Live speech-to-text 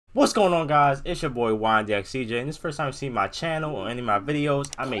What's going on, guys? It's your boy YNDXCJ, and this is the first time you see my channel or any of my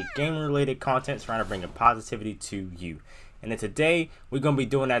videos. I make gaming related content trying to bring positivity to you. And then today we're gonna be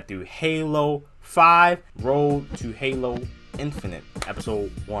doing that through Halo 5 Road to Halo Infinite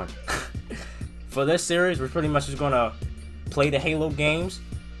episode 1. For this series, we're pretty much just gonna play the Halo games,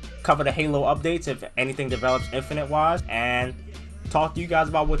 cover the Halo updates if anything develops Infinite wise, and talk to you guys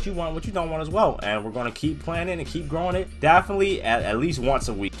about what you want, what you don't want as well. And we're going to keep planning and keep growing it, definitely at least once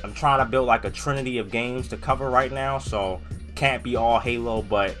a week. I'm trying to build like a trinity of games to cover right now, so can't be all Halo,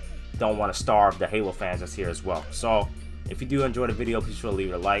 but don't want to starve the Halo fans that's here as well. So if you do enjoy the video, please sure to leave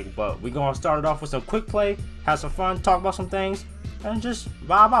it a like. But we're going to start it off with some quick play, have some fun, talk about some things, and just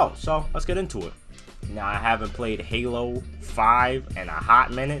vibe out. So let's get into it. Now, I haven't played Halo 5 in a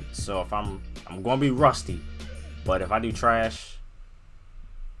hot minute, so if I'm going to be rusty, but if I do trash,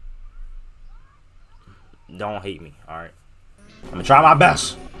 don't hate me, alright? I'm gonna try my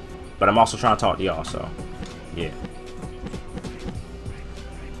best, but I'm also trying to talk to y'all, so yeah.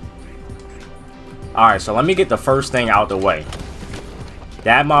 Alright, so let me get the first thing out the way.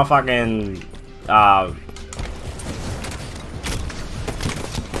 That motherfucking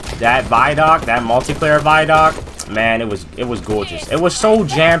that Vidoc, that multiplayer Vidoc, man, it was gorgeous. It was so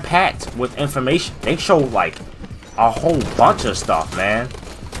jam-packed with information. They showed like a whole bunch of stuff, man.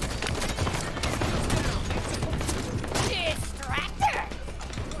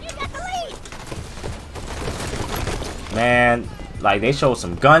 Man, like, they showed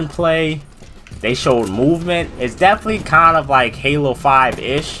some gunplay, they showed movement. It's definitely kind of like Halo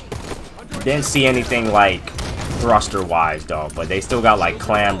 5-ish. Didn't see anything like thruster wise though, but they still got like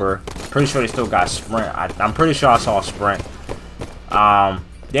clamber. Pretty sure they still got sprint. I'm pretty sure I saw sprint.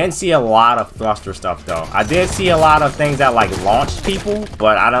 Didn't see a lot of thruster stuff though. I did see a lot of things that like launched people,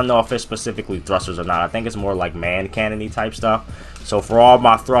 but I don't know if it's specifically thrusters or not. I think it's more like man cannon-y type stuff. So for all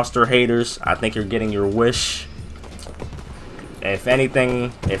my thruster haters, I think you're getting your wish. If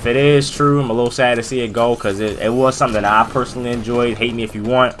anything, if it is true, I'm a little sad to see it go, because it was something that I personally enjoyed. Hate me if you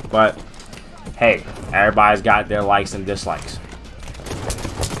want, but hey, everybody's got their likes and dislikes.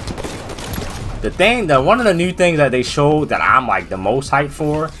 One of the new things that they showed that I'm like the most hyped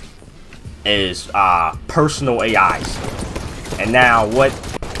for is personal AIs. And now,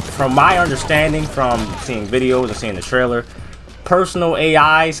 from my understanding from seeing videos and seeing the trailer, personal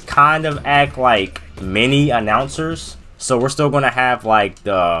AIs kind of act like mini announcers. So we're still gonna have like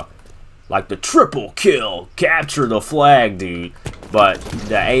the triple kill, capture the flag, dude. But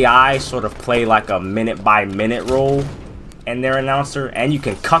the AI sort of play like a minute by minute role in their announcer, and you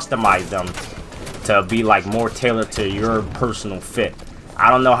can customize them to be like more tailored to your personal fit. I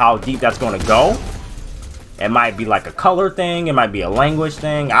don't know how deep that's gonna go. It might be like a color thing, it might be a language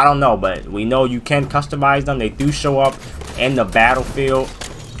thing, I don't know, but we know you can customize them. They do show up in the battlefield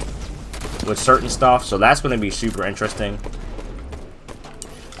with certain stuff, so that's going to be super interesting.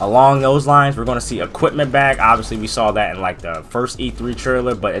 Along those lines, we're going to see equipment back. Obviously we saw that in like the first E3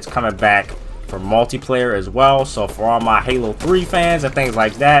 trailer, but it's coming back for multiplayer as well. So for all my Halo 3 fans and things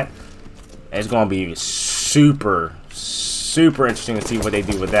like that, it's going to be super interesting to see what they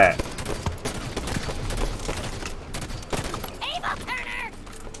do with that.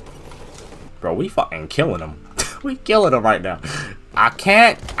 Bro, we fucking killing them. We killing them right now. I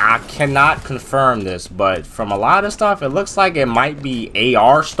cannot confirm this, but from a lot of stuff, it looks like it might be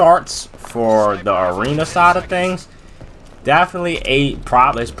AR starts for the arena side of things. Definitely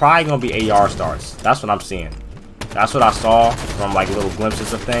it's probably gonna be AR starts. That's what I'm seeing. That's what I saw from like little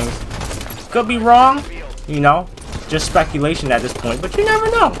glimpses of things. Could be wrong, you know, just speculation at this point, but you never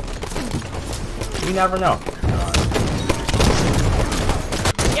know. You never know.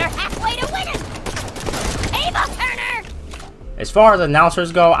 As far as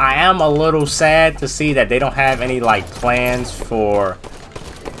announcers go, I am a little sad to see that they don't have any like plans for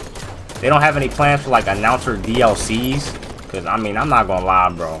like announcer DLCs. Because I mean, I'm not gonna lie,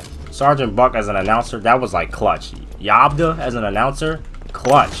 bro. Sergeant Buck as an announcer, that was like clutch. Yabda as an announcer,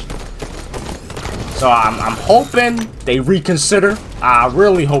 clutch. So I'm hoping they reconsider. I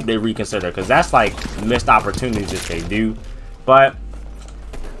really hope they reconsider, because that's like missed opportunities if they do. But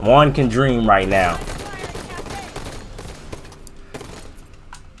one can dream right now.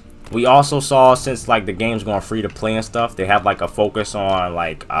 We also saw, since like the game's going free to play and stuff, they have like a focus on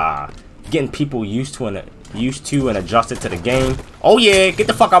like getting people used to and adjusted to the game. Oh yeah, get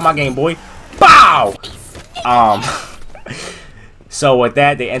the fuck out my game, boy. Bow. So with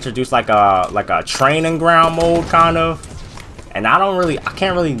that, they introduced like a training ground mode kind of, and I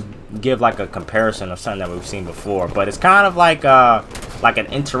can't really give like a comparison of something that we've seen before, but it's kind of like an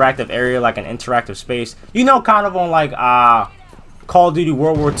interactive area, like an interactive space, you know, kind of on like Call of Duty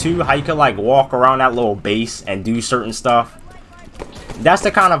World War II, how you could like walk around that little base and do certain stuff. That's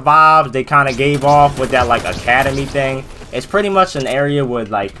the kind of vibes they kind of gave off with that like academy thing. It's pretty much an area where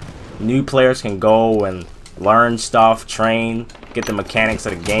like new players can go and learn stuff, train, get the mechanics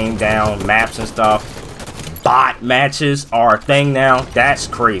of the game down, maps and stuff. Bot matches are a thing now. That's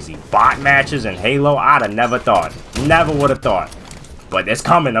crazy. Bot matches in Halo, I'd have never thought. Never would have thought. But it's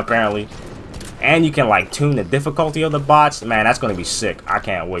coming apparently. And you can like tune the difficulty of the bots. Man, that's going to be sick. I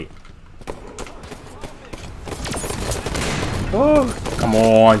can't wait. Oh, come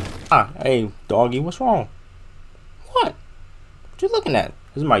on. Ah, hey, doggy, what's wrong? What? What you looking at?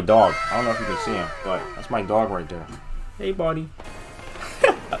 This is my dog. I don't know if you can see him, but that's my dog right there. Hey, buddy.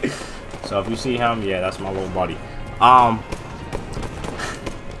 So if you see him, yeah, that's my little buddy. 10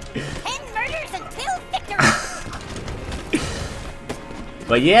 murders and 2 victories.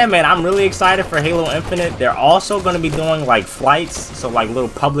 But yeah, man, I'm really excited for Halo Infinite. They're also going to be doing like flights, so like little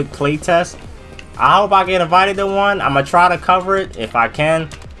public play tests. I hope I get invited to one. I'm going to try to cover it if I can.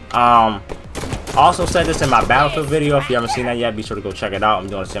 Also said this in my Battlefield video. If you haven't seen that yet, be sure to go check it out. I'm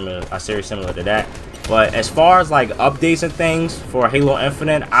doing a series similar to that. But as far as like updates and things for Halo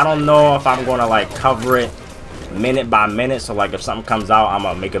Infinite, I don't know if I'm going to like cover it minute by minute. So like if something comes out, I'm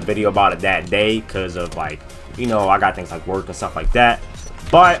going to make a video about it that day because of like, you know, I got things like work and stuff like that.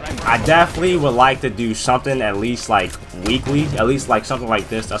 But I definitely would like to do something at least like weekly, at least like something like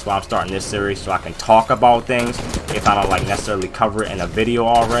this. That's why I'm starting this series, so I can talk about things if I don't like necessarily cover it in a video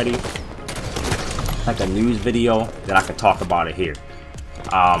already, like a news video, that I can talk about it here.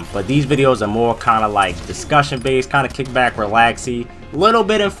 But these videos are more kind of like discussion based, kind of kickback, relaxy, little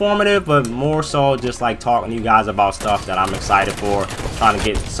bit informative, but more so just like talking to you guys about stuff that I'm excited for, trying to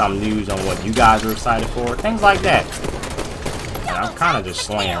get some news on what you guys are excited for, things like that. And I'm kind of just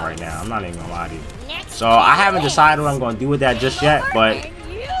slaying right now, I'm not even gonna lie to you. So I haven't decided what I'm going to do with that just yet, but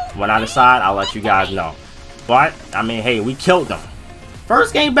when I decide, I'll let you guys know. But I mean, hey, we killed them.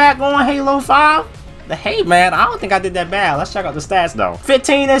 First game back on Halo 5. Hey man, I don't think I did that bad. Let's check out the stats though.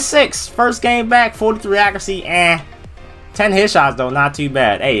 15 and 6. First game back, 43 accuracy, 10 headshots though, not too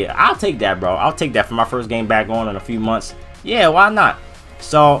bad. Hey, I'll take that, bro. I'll take that for my first game back on in a few months. Yeah, why not?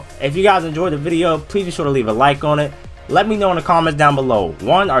 So if you guys enjoyed the video, please be sure to leave a like on it. Let me know in the comments down below.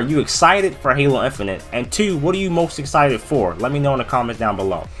 1, are you excited for Halo Infinite? And 2, what are you most excited for? Let me know in the comments down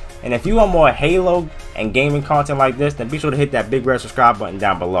below. And if you want more Halo and gaming content like this, then be sure to hit that big red subscribe button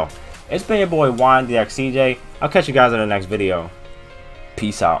down below. It's been your boy CJ. I'll catch you guys in the next video.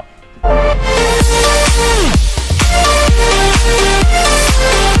 Peace out.